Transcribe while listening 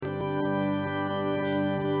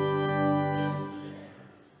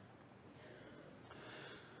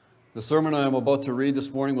The sermon I am about to read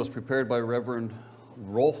this morning was prepared by Reverend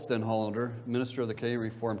Rolf Den Hollander, minister of the Canadian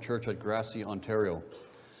Reformed Church at Grassy, Ontario.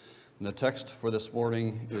 And the text for this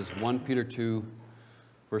morning is 1 Peter 2,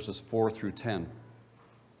 verses 4 through 10.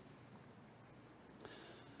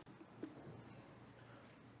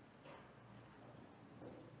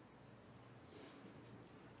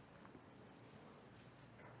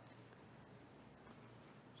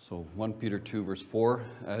 So 1 Peter 2, verse 4,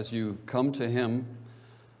 as you come to him,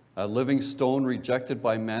 a living stone rejected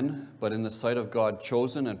by men, but in the sight of God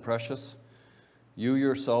chosen and precious, you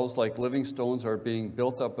yourselves, like living stones, are being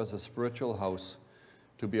built up as a spiritual house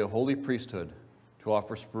to be a holy priesthood, to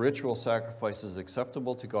offer spiritual sacrifices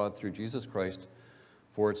acceptable to God through Jesus Christ.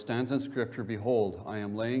 For it stands in Scripture, behold, I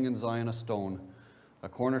am laying in Zion a stone, a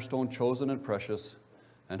cornerstone chosen and precious,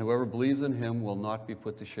 and whoever believes in him will not be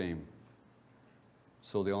put to shame.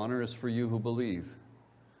 So the honor is for you who believe.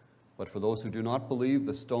 But for those who do not believe,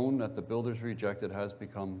 the stone that the builders rejected has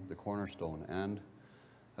become the cornerstone, and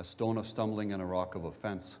a stone of stumbling and a rock of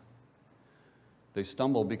offense. They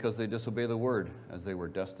stumble because they disobey the word, as they were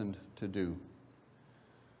destined to do.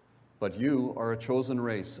 But you are a chosen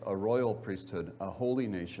race, a royal priesthood, a holy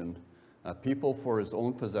nation, a people for his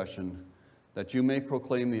own possession, that you may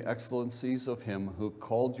proclaim the excellencies of him who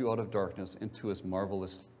called you out of darkness into his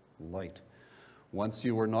marvelous light. Once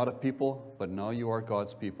you were not a people, but now you are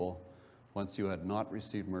God's people. Once you had not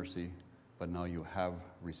received mercy, but now you have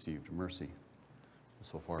received mercy.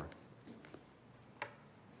 So far.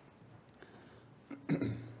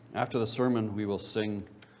 After the sermon, we will sing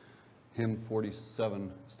hymn 47,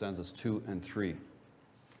 stanzas 2 and 3.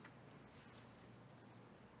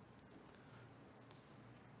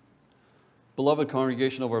 Beloved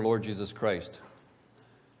congregation of our Lord Jesus Christ,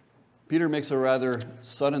 Peter makes a rather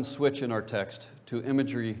sudden switch in our text to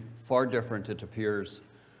imagery far different, it appears,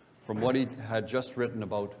 from what he had just written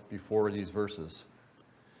about before these verses.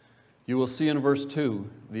 You will see in verse 2,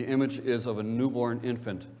 the image is of a newborn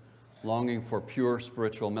infant longing for pure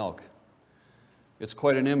spiritual milk. It's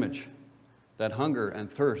quite an image, that hunger and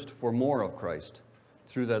thirst for more of Christ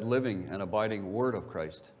through that living and abiding word of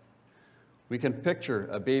Christ. We can picture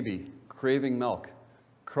a baby craving milk,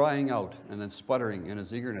 crying out and then sputtering in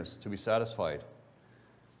his eagerness to be satisfied.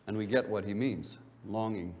 And we get what he means,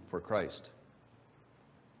 longing for Christ.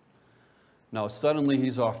 Now suddenly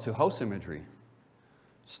he's off to house imagery,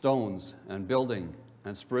 stones and building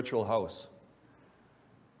and spiritual house.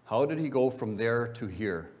 How did he go from there to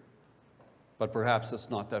here? But perhaps it's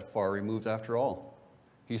not that far removed after all.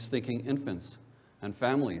 He's thinking infants and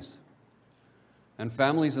families. And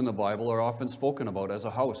families in the Bible are often spoken about as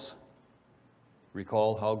a house.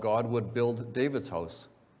 Recall how God would build David's house,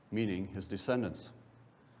 meaning his descendants.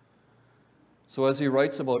 So as he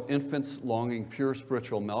writes about infants longing pure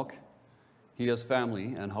spiritual milk, he has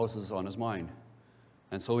family and houses on his mind.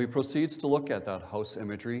 And so he proceeds to look at that house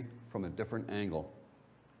imagery from a different angle.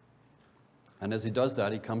 And as he does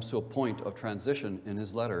that, he comes to a point of transition in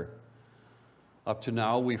his letter. Up to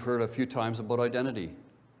now, we've heard a few times about identity.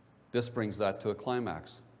 This brings that to a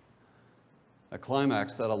climax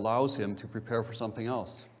that allows him to prepare for something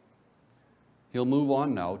else. He'll move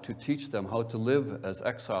on now to teach them how to live as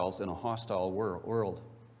exiles in a hostile world.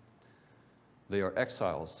 They are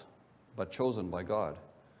exiles, but chosen by God,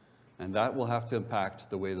 and that will have to impact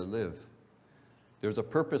the way they live. There's a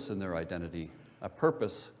purpose in their identity, a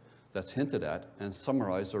purpose that's hinted at and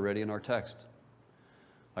summarized already in our text.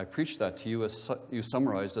 I preach that to you as you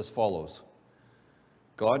summarized as follows.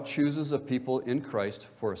 God chooses a people in Christ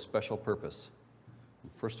for a special purpose.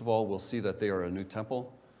 First of all, we'll see that they are a new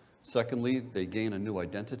temple. Secondly, they gain a new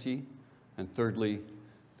identity. And thirdly,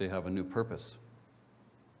 they have a new purpose.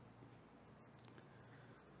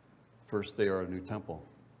 First, they are a new temple.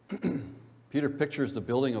 Peter pictures the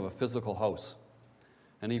building of a physical house,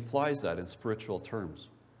 and he applies that in spiritual terms.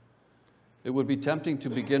 It would be tempting to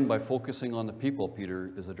begin by focusing on the people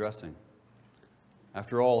Peter is addressing.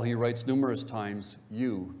 After all, he writes numerous times,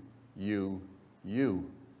 you.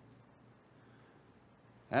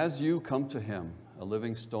 As you come to him, a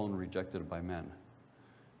living stone rejected by men,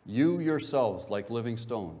 you yourselves like living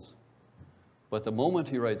stones. But the moment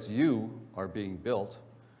he writes you are being built,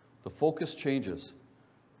 the focus changes,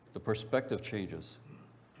 the perspective changes.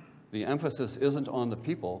 The emphasis isn't on the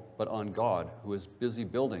people, but on God, who is busy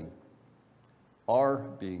building, are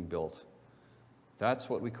being built. That's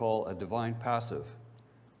what we call a divine passive,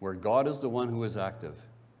 where God is the one who is active.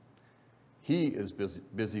 He is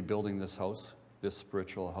busy building this house, this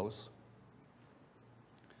spiritual house.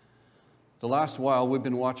 The last while, we've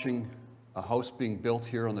been watching a house being built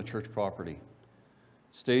here on the church property.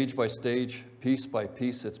 Stage by stage, piece by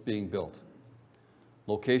piece, it's being built.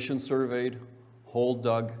 location surveyed, hole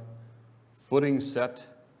dug, footing set,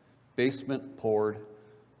 basement formed,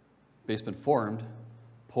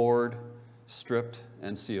 poured, stripped,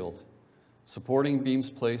 and sealed, supporting beams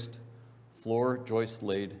placed, floor joists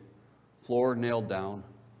laid, floor nailed down,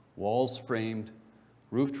 walls framed,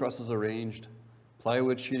 roof trusses arranged,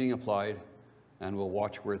 plywood sheeting applied, and we'll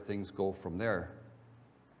watch where things go from there.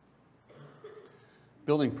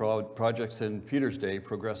 Building projects in Peter's day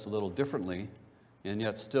progressed a little differently, and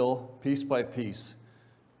yet still, piece by piece,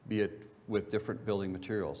 be it with different building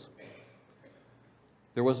materials.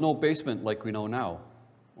 There was no basement like we know now,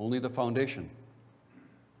 only the foundation.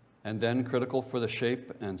 And then, critical for the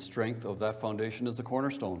shape and strength of that foundation is the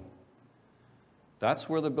cornerstone. That's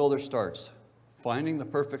where the builder starts, finding the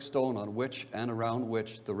perfect stone on which and around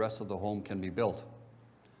which the rest of the home can be built.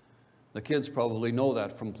 The kids probably know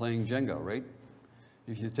that from playing Jenga, right?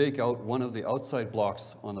 If you take out one of the outside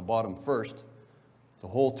blocks on the bottom first, the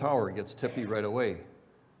whole tower gets tippy right away.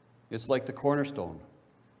 It's like the cornerstone.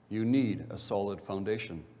 You need a solid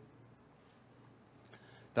foundation.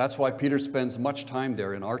 That's why Peter spends much time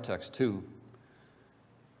there in our text too.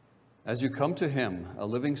 As you come to him, a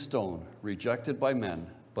living stone, rejected by men,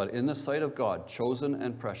 but in the sight of God, chosen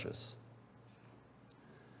and precious.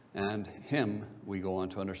 And him, we go on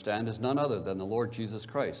to understand, is none other than the Lord Jesus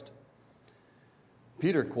Christ.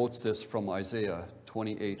 Peter quotes this from Isaiah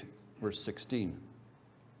 28, verse 16.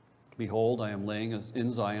 Behold, I am laying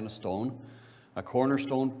in Zion a stone, a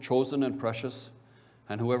cornerstone chosen and precious,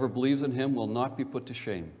 and whoever believes in him will not be put to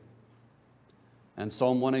shame. And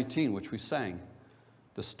Psalm 118, which we sang,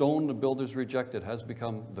 the stone the builders rejected has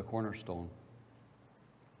become the cornerstone.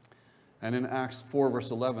 And in Acts 4, verse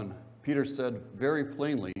 11, Peter said very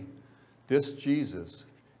plainly, this Jesus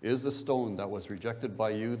is the stone that was rejected by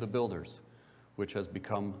you, the builders, which has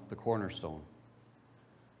become the cornerstone.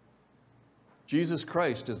 Jesus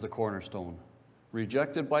Christ is the cornerstone,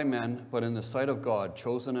 rejected by men, but in the sight of God,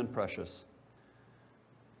 chosen and precious.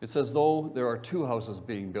 It's as though there are two houses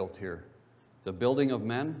being built here, the building of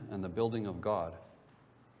men and the building of God,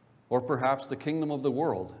 or perhaps the kingdom of the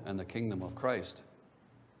world and the kingdom of Christ.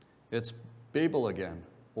 It's Babel again,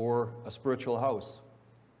 or a spiritual house.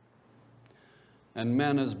 And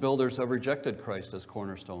men as builders have rejected Christ as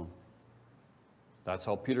cornerstone. That's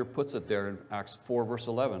how Peter puts it there in Acts 4, verse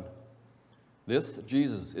 11. This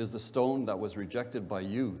Jesus is the stone that was rejected by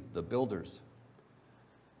you, the builders.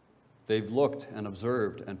 They've looked and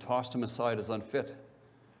observed and tossed him aside as unfit.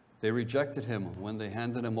 They rejected him when they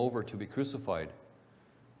handed him over to be crucified.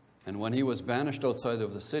 And when he was banished outside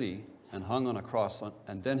of the city and hung on a cross,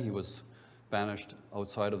 and then he was banished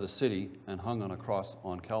outside of the city and hung on a cross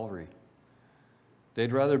on Calvary.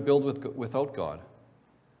 They'd rather build without God.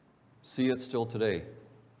 See it still today.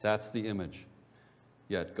 That's the image.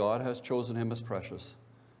 Yet God has chosen him as precious,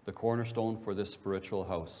 the cornerstone for this spiritual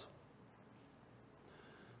house.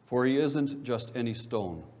 For he isn't just any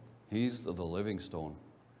stone. He's the living stone.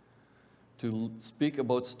 To speak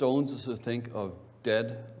about stones is to think of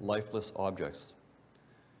dead, lifeless objects.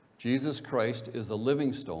 Jesus Christ is the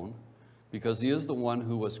living stone because he is the one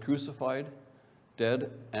who was crucified,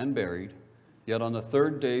 dead, and buried, yet on the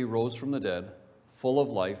third day rose from the dead, full of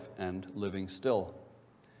life and living still.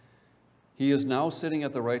 He is now sitting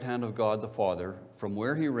at the right hand of God the Father, from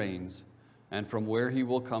where he reigns and from where he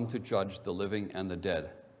will come to judge the living and the dead.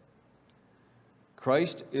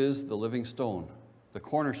 Christ is the living stone, the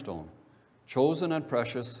cornerstone, chosen and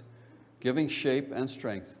precious, giving shape and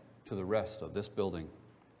strength to the rest of this building.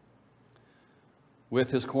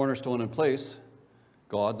 With his cornerstone in place,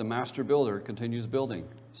 God, the master builder, continues building,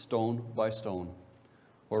 stone by stone,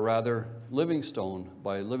 or rather, living stone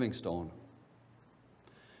by living stone.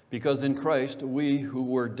 Because in Christ, we who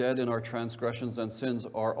were dead in our transgressions and sins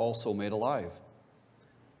are also made alive.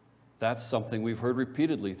 That's something we've heard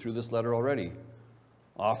repeatedly through this letter already,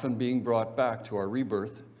 often being brought back to our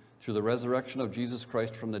rebirth through the resurrection of Jesus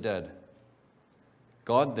Christ from the dead.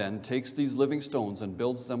 God then takes these living stones and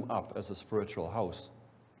builds them up as a spiritual house.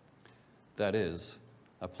 That is,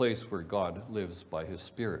 a place where God lives by his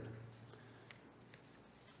Spirit.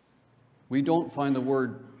 We don't find the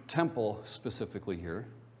word temple specifically here,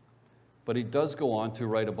 but he does go on to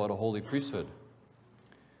write about a holy priesthood.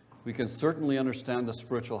 We can certainly understand the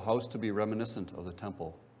spiritual house to be reminiscent of the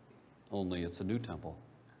temple, only it's a new temple.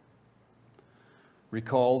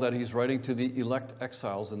 Recall that he's writing to the elect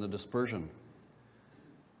exiles in the dispersion.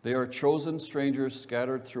 They are chosen strangers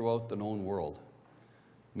scattered throughout the known world.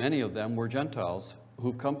 Many of them were Gentiles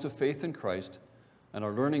who've come to faith in Christ and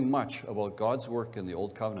are learning much about God's work in the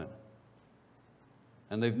Old Covenant.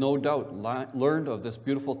 And they've no doubt learned of this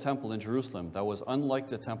beautiful temple in Jerusalem that was unlike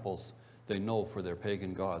the temples they know for their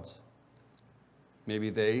pagan gods. Maybe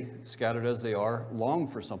they, scattered as they are, long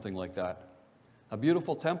for something like that, a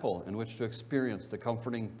beautiful temple in which to experience the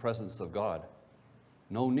comforting presence of God.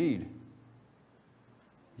 No need.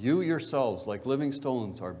 You yourselves, like living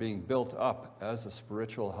stones, are being built up as a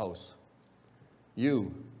spiritual house.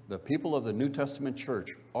 You, the people of the New Testament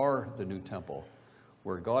church, are the new temple,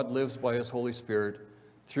 where God lives by his Holy Spirit,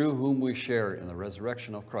 through whom we share in the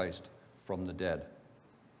resurrection of Christ from the dead.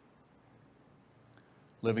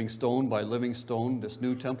 Living stone by living stone, this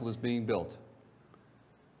new temple is being built.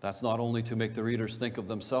 That's not only to make the readers think of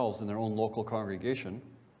themselves in their own local congregation.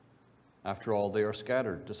 After all, they are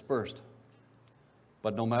scattered, dispersed.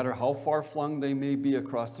 But no matter how far-flung they may be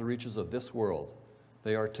across the reaches of this world,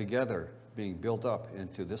 they are together being built up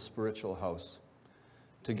into this spiritual house,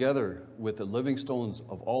 together with the living stones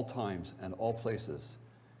of all times and all places.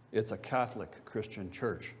 It's a Catholic Christian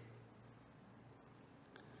church.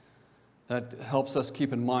 That helps us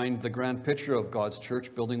keep in mind the grand picture of God's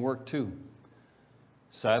church building work too.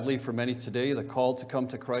 Sadly, for many today, the call to come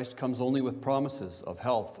to Christ comes only with promises of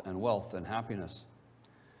health and wealth and happiness.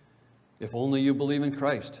 If only you believe in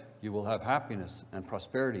Christ, you will have happiness and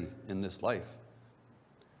prosperity in this life.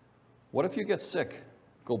 What if you get sick,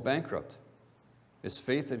 go bankrupt? Is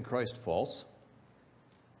faith in Christ false?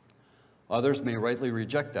 Others may rightly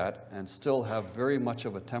reject that and still have very much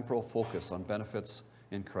of a temporal focus on benefits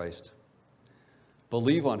in Christ.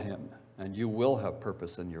 Believe on him, and you will have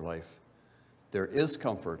purpose in your life. There is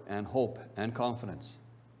comfort and hope and confidence,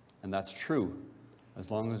 and that's true as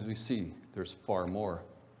long as we see there's far more.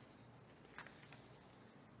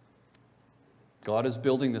 God is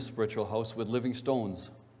building this spiritual house with living stones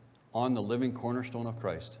on the living cornerstone of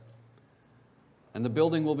Christ. And the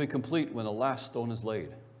building will be complete when the last stone is laid.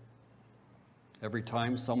 Every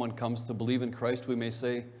time someone comes to believe in Christ, we may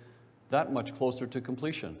say, that much closer to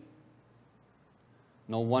completion.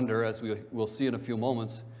 No wonder, as we will see in a few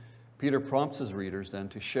moments, Peter prompts his readers then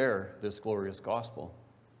to share this glorious gospel.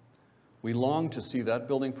 We long to see that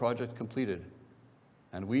building project completed,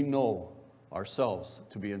 and we know ourselves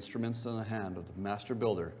to be instruments in the hand of the master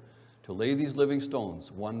builder to lay these living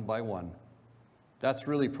stones one by one. That's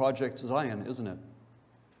really Project Zion, isn't it?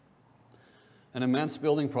 An immense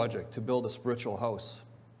building project to build a spiritual house.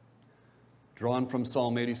 Drawn from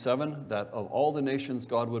Psalm 87, that of all the nations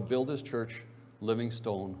God would build his church living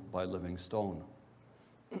stone by living stone.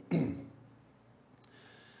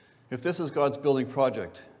 If this is God's building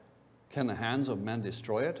project, can the hands of men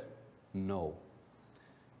destroy it? No.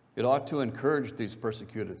 It ought to encourage these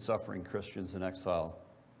persecuted, suffering Christians in exile.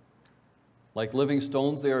 Like living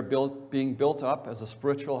stones, they are being built up as a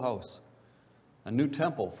spiritual house, a new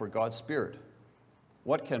temple for God's Spirit.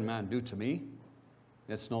 What can man do to me?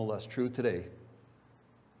 It's no less true today.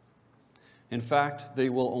 In fact, they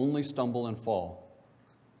will only stumble and fall.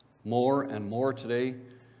 More and more today,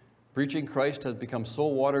 preaching Christ has become so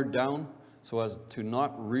watered down so as to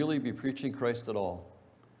not really be preaching Christ at all.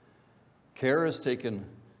 Care is taken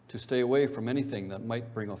to stay away from anything that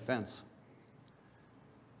might bring offense.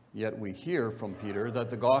 Yet we hear from Peter that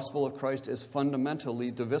the gospel of Christ is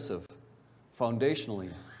fundamentally divisive,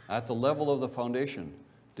 foundationally, at the level of the foundation,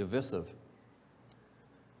 divisive.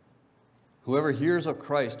 Whoever hears of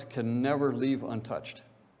Christ can never leave untouched.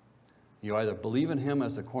 You either believe in him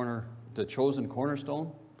as the chosen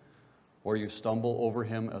cornerstone, or you stumble over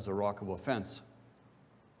him as a rock of offense.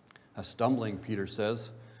 A stumbling, Peter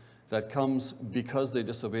says, that comes because they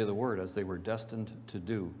disobey the word as they were destined to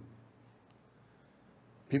do.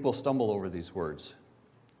 People stumble over these words.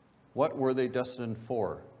 What were they destined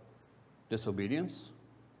for? Disobedience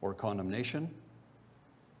or condemnation?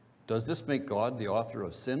 Does this make God the author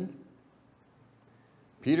of sin?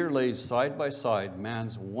 Peter lays side by side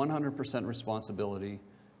man's 100% responsibility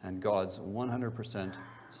and God's 100%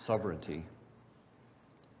 sovereignty.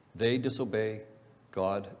 They disobey,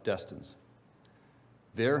 God destines.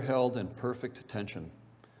 They're held in perfect tension.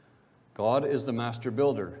 God is the master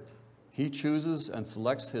builder. He chooses and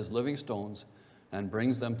selects his living stones and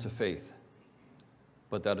brings them to faith.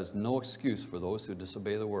 But that is no excuse for those who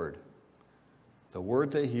disobey the word. The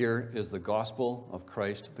word they hear is the gospel of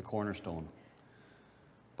Christ, the cornerstone.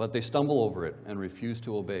 But they stumble over it and refuse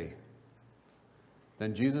to obey.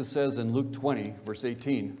 Then Jesus says in Luke 20, verse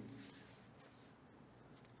 18,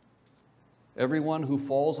 everyone who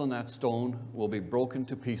falls on that stone will be broken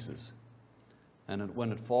to pieces, and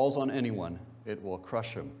when it falls on anyone, it will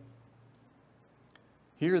crush him.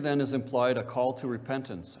 Here then is implied a call to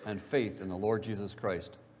repentance and faith in the Lord Jesus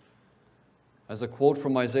Christ. As a quote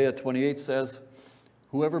from Isaiah 28 says,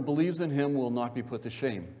 whoever believes in him will not be put to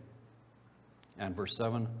shame. And verse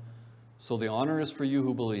 7, so the honor is for you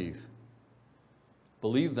who believe.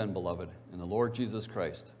 Believe then, beloved, in the Lord Jesus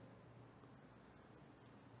Christ.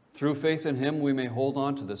 Through faith in him, we may hold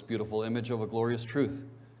on to this beautiful image of a glorious truth.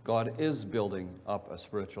 God is building up a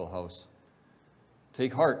spiritual house.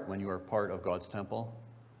 Take heart when you are part of God's temple.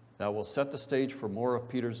 That will set the stage for more of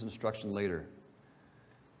Peter's instruction later.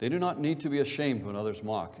 They do not need to be ashamed when others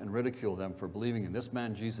mock and ridicule them for believing in this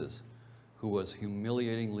man Jesus, who was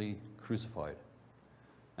humiliatingly crucified.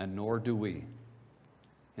 And nor do we.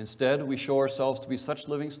 Instead, we show ourselves to be such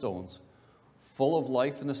living stones, full of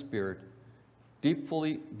life in the Spirit,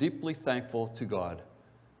 deeply thankful to God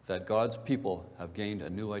that God's people have gained a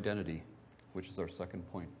new identity, which is our second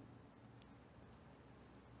point.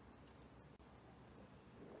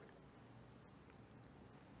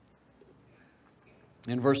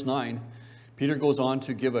 In verse 9, Peter goes on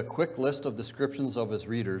to give a quick list of descriptions of his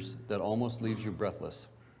readers that almost leaves you breathless.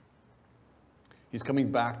 He's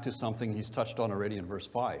coming back to something he's touched on already in verse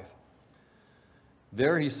 5.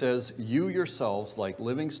 There he says, you yourselves, like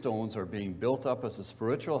living stones, are being built up as a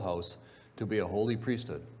spiritual house to be a holy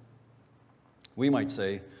priesthood. We might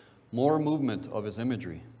say, more movement of his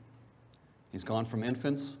imagery. He's gone from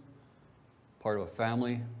infants, part of a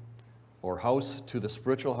family or house, to the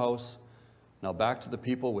spiritual house, now back to the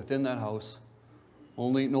people within that house,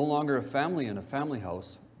 only no longer a family in a family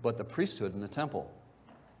house, but the priesthood in the temple.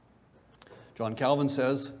 John Calvin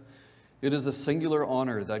says, it is a singular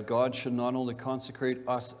honor that God should not only consecrate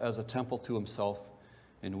us as a temple to himself,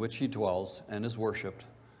 in which he dwells and is worshipped,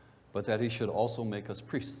 but that he should also make us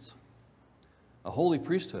priests. A holy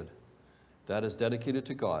priesthood that is dedicated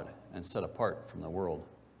to God and set apart from the world.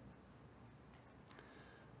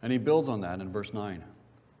 And he builds on that in verse 9.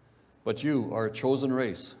 But you are a chosen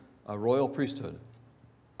race, a royal priesthood,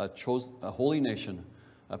 a holy nation,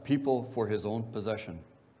 a people for his own possession.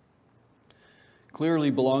 Clearly,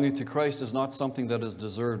 belonging to Christ is not something that is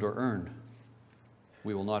deserved or earned.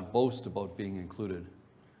 We will not boast about being included.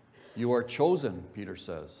 You are chosen, Peter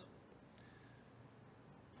says.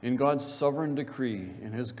 In God's sovereign decree,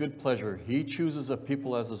 in his good pleasure, he chooses a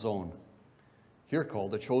people as his own. Here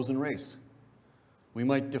called a chosen race. We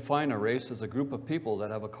might define a race as a group of people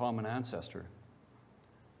that have a common ancestor.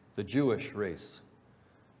 The Jewish race.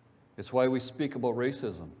 It's why we speak about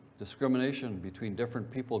racism, discrimination between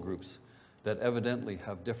different people groups that evidently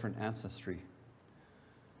have different ancestry.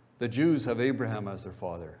 The Jews have Abraham as their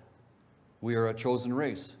father. We are a chosen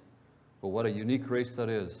race, but what a unique race that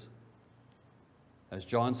is. As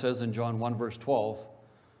John says in John 1 verse 12,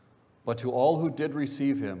 but to all who did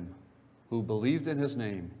receive him, who believed in his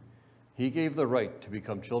name, he gave the right to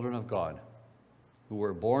become children of God, who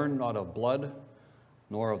were born not of blood,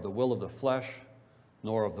 nor of the will of the flesh,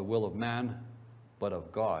 nor of the will of man, but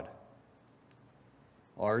of God.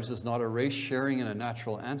 Ours is not a race sharing in a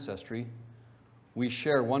natural ancestry. We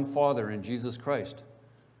share one Father in Jesus Christ,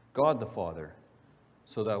 God the Father,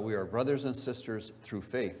 so that we are brothers and sisters through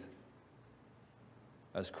faith.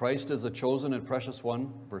 As Christ is the chosen and precious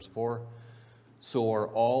one, verse 4, so are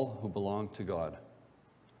all who belong to God.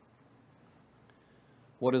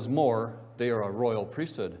 What is more, they are a royal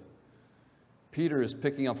priesthood. Peter is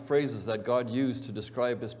picking up phrases that God used to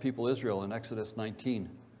describe his people Israel in Exodus 19.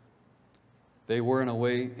 They were in a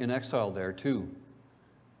way in exile there too,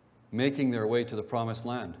 making their way to the promised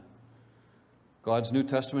land. God's New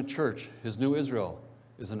Testament church, his new Israel,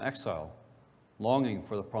 is in exile, longing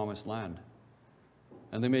for the promised land.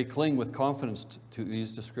 And they may cling with confidence to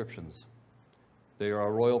these descriptions. They are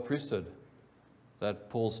a royal priesthood that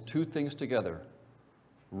pulls two things together.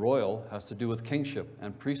 Royal has to do with kingship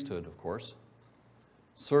and priesthood, of course.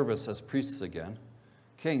 Service as priests again,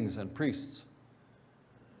 kings and priests.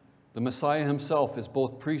 The Messiah himself is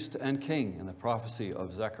both priest and king in the prophecy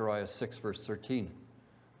of Zechariah 6 verse 13.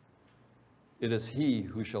 It is he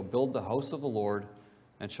who shall build the house of the Lord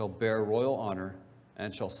and shall bear royal honor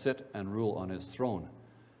and shall sit and rule on his throne.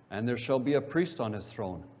 And there shall be a priest on his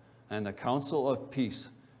throne, and the counsel of peace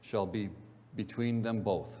shall be between them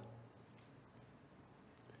both.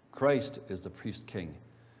 Christ is the priest king,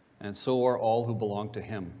 and so are all who belong to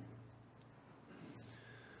him.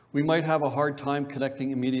 We might have a hard time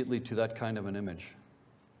connecting immediately to that kind of an image.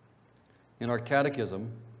 In our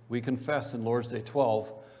catechism, we confess in Lord's Day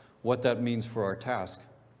 12 what that means for our task.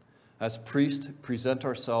 As priests, present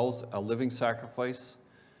ourselves a living sacrifice.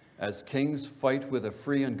 As kings, fight with a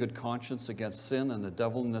free and good conscience against sin and the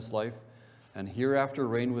devil in this life, and hereafter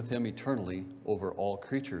reign with him eternally over all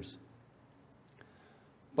creatures.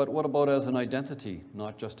 But what about as an identity,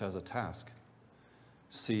 not just as a task?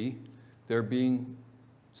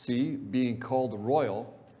 Being called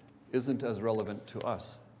royal isn't as relevant to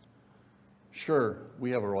us. Sure,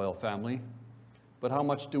 we have a royal family, but how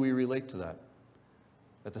much do we relate to that?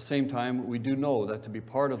 At the same time, we do know that to be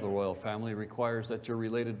part of the royal family requires that you're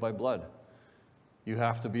related by blood. You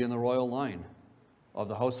have to be in the royal line of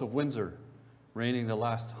the House of Windsor, reigning the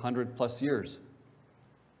last 100+ years.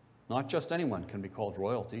 Not just anyone can be called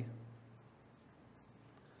royalty.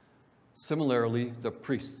 Similarly, the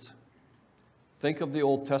priests. Think of the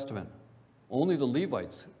Old Testament. Only the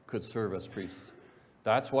Levites could serve as priests.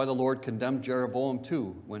 That's why the Lord condemned Jeroboam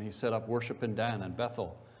too when he set up worship in Dan and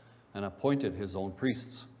Bethel and appointed his own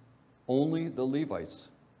priests. Only the Levites,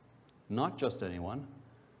 not just anyone.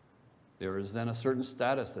 There is then a certain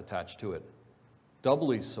status attached to it,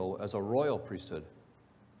 doubly so as a royal priesthood.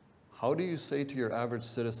 How do you say to your average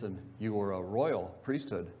citizen, you are a royal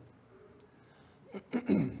priesthood?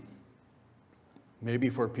 Maybe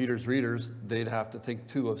for Peter's readers, they'd have to think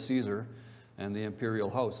too of Caesar and the imperial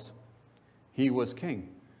house. He was king.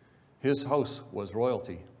 His house was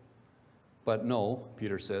royalty. But no,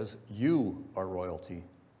 Peter says, you are royalty.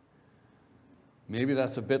 Maybe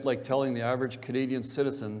that's a bit like telling the average Canadian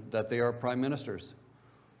citizen that they are prime ministers,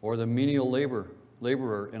 or the menial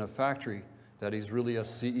laborer in a factory that he's really a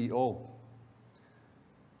CEO.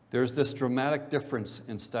 There's this dramatic difference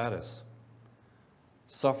in status.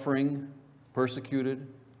 Suffering, persecuted,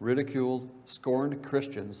 ridiculed, scorned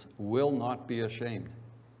Christians will not be ashamed.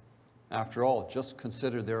 After all, just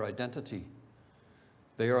consider their identity.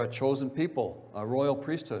 They are a chosen people, a royal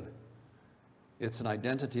priesthood. It's an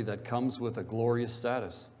identity that comes with a glorious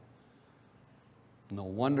status. No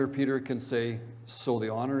wonder Peter can say, so the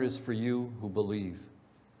honor is for you who believe.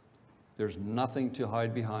 There's nothing to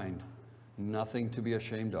hide behind, nothing to be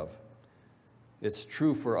ashamed of. It's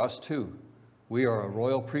true for us too. We are a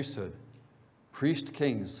royal priesthood, priest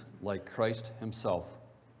kings like Christ himself.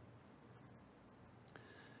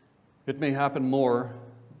 It may happen more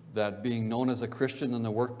that being known as a Christian in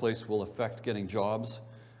the workplace will affect getting jobs,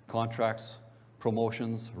 contracts,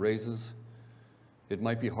 promotions, raises. It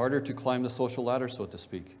might be harder to climb the social ladder, so to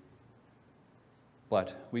speak.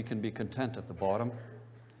 But we can be content at the bottom.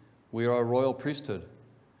 We are a royal priesthood.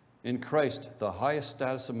 In Christ, the highest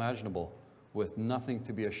status imaginable, with nothing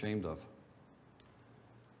to be ashamed of.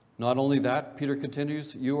 Not only that, Peter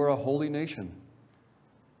continues, you are a holy nation.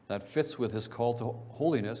 That fits with his call to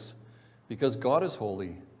holiness, because God is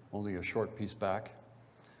holy, only a short piece back.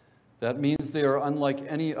 That means they are unlike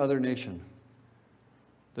any other nation.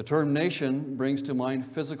 The term nation brings to mind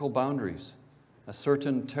physical boundaries, a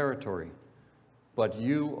certain territory. But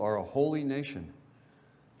you are a holy nation.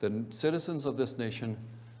 The citizens of this nation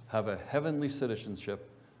have a heavenly citizenship,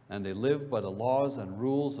 and they live by the laws and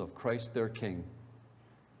rules of Christ their King.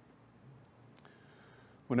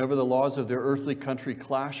 Whenever the laws of their earthly country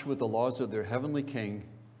clash with the laws of their heavenly King,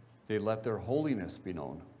 they let their holiness be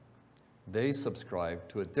known. They subscribe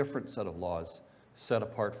to a different set of laws set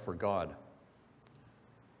apart for God.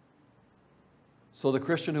 So the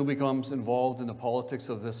Christian who becomes involved in the politics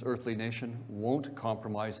of this earthly nation won't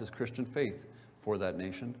compromise his Christian faith for that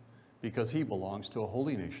nation because he belongs to a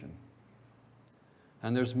holy nation.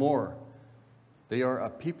 And there's more. They are a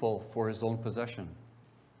people for his own possession.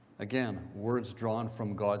 Again, words drawn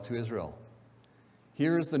from God to Israel.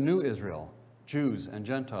 Here is the new Israel, Jews and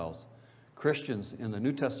Gentiles, Christians in the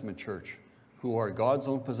New Testament church, who are God's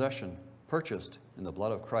own possession, purchased in the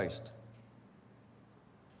blood of Christ.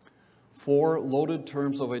 4 loaded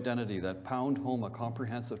terms of identity that pound home a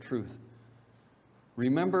comprehensive truth.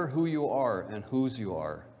 Remember who you are and whose you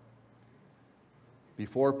are.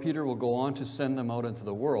 Before Peter will go on to send them out into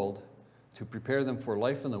the world, to prepare them for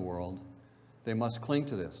life in the world, they must cling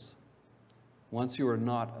to this. Once you were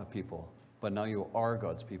not a people, but now you are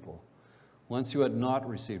God's people. Once you had not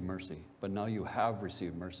received mercy, but now you have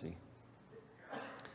received mercy.